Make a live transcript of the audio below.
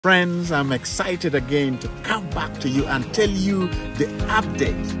Friends, I'm excited again to come back to you and tell you the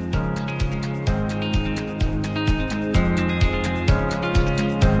update.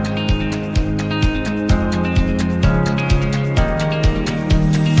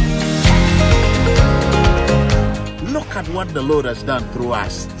 Look at what the Lord has done through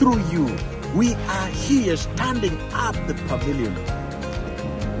us, through you. We are here standing up the pavilion.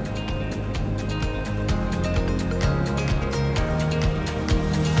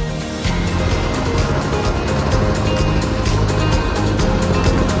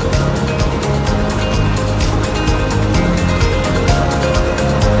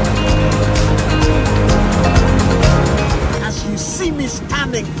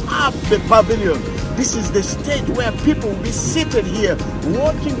 Standing up the pavilion. This is the stage where people will be seated here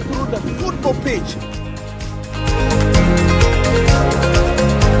watching through the football pitch.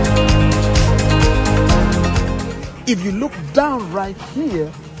 If you look down right here,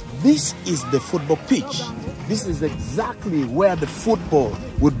 this is the football pitch. This is exactly where the football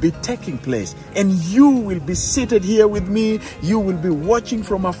would be taking place. And you will be seated here with me. You will be watching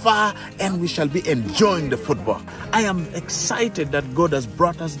from afar and we shall be enjoying the football. I am excited that God has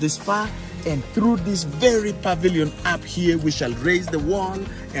brought us this far. And through this very pavilion up here, we shall raise the wall.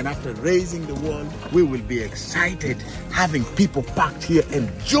 And after raising the wall, we will be excited having people packed here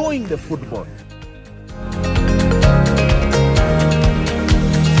enjoying the football.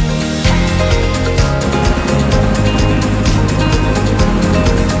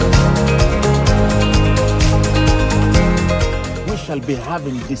 Shall be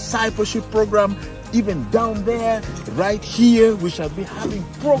having discipleship program even down there. Right here we shall be having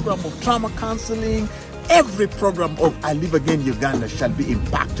program of trauma counseling. Every program of I Live Again Uganda shall be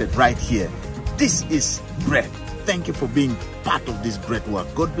impacted right here. This is great. Thank you for being part of this great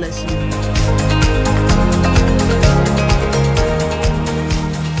work. God bless you.